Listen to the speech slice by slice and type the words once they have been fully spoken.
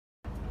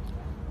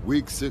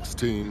Week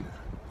 16,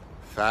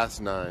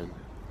 Fast 9,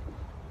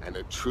 and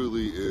it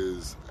truly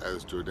is,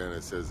 as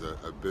Jordana says,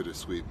 a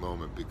bittersweet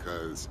moment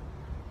because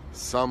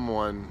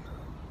someone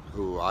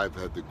who I've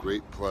had the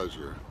great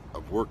pleasure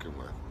of working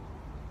with,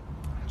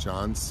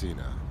 John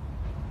Cena,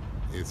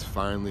 is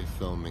finally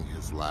filming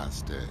his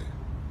last day.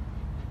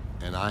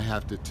 And I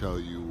have to tell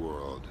you,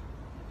 world,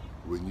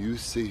 when you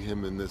see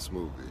him in this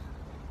movie,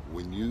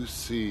 when you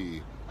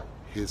see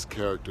his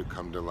character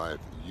come to life,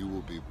 you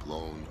will be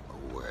blown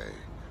away.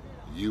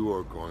 You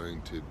are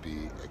going to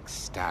be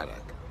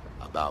ecstatic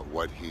about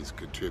what he's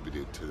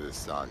contributed to this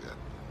saga.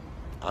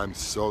 I'm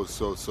so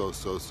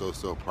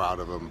proud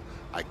of him.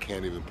 I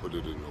can't even put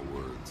it into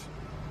words.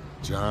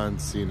 John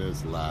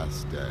Cena's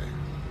last day.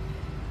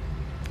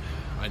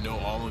 I know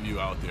all of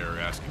you out there are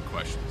asking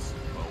questions.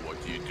 Well,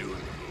 what do you do in the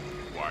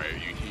movie? Why are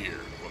you here?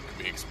 What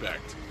can we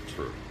expect?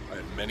 True. I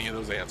have many of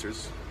those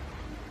answers.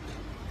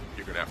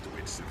 You're gonna have to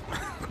wait to see them.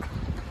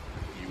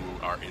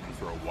 You are in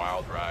for a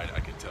wild ride, I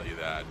can tell you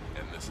that.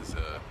 And this is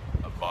a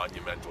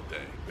monumental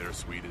day.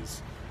 Bittersweet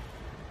is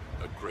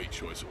a great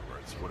choice of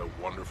words. What a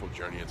wonderful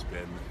journey it's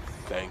been.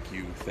 Thank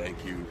you,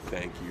 thank you,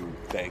 thank you,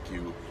 thank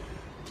you.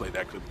 Play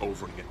that clip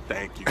over again.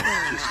 Thank you.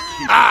 Just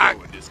keep it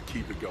going. Just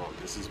keep it going.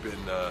 This has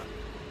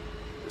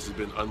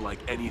been unlike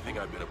anything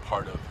I've been a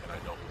part of, and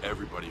I know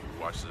everybody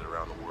who watches it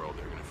around the world,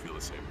 they're going to feel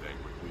the same thing.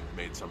 We've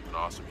made something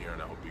awesome here,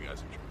 and I hope you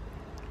guys enjoy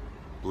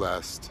it.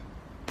 Blessed.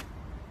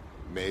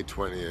 May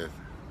 20th,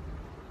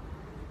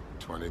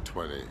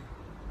 2020,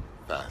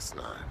 Fast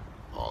 9.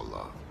 All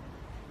love.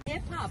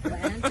 Hip-hop,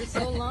 man, for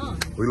so long.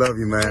 We love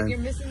you, man. Like you're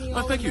missing the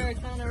old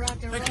Americana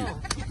rock and roll.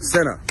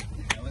 Cena.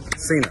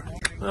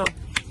 Well,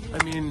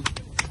 I mean,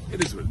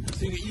 it is what it is.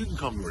 Cena, you can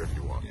call me whatever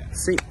you want.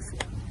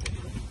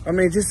 I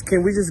mean,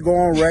 can we just go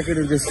on record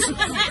and just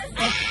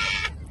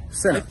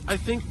Cena? I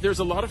think there's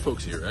a lot of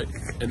folks here, right?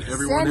 And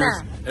everyone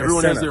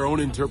has their own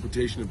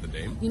interpretation of the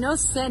name. You know,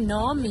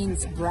 seno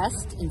means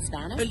breast in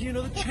Spanish? And you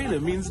know that Cena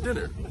means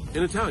dinner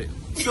in Italian.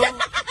 So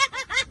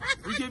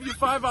we gave you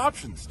 5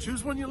 options.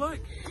 Choose one you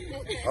like.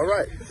 All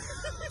right.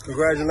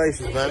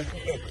 Congratulations, man.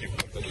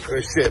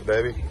 Good shit,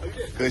 baby.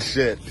 Good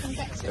shit.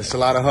 There's a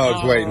lot of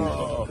hugs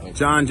waiting.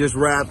 John just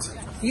rapped.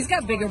 He's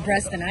got bigger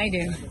breasts than I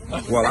do.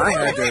 Well, I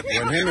had to,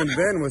 when him and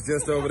Ben was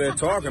just over there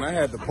talking, I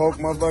had to poke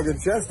my fucking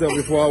chest up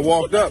before I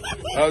walked up.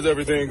 How's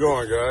everything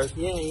going, guys?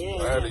 Yeah.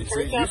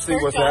 You see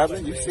what's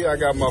happening? You see I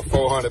got my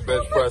 400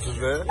 bench presses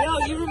there. Yo,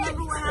 you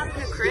remember what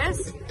happened to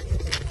Chris?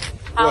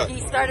 How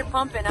he started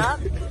pumping up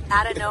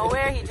out of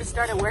nowhere? He just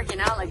started working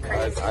out like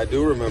crazy. I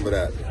do remember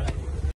that.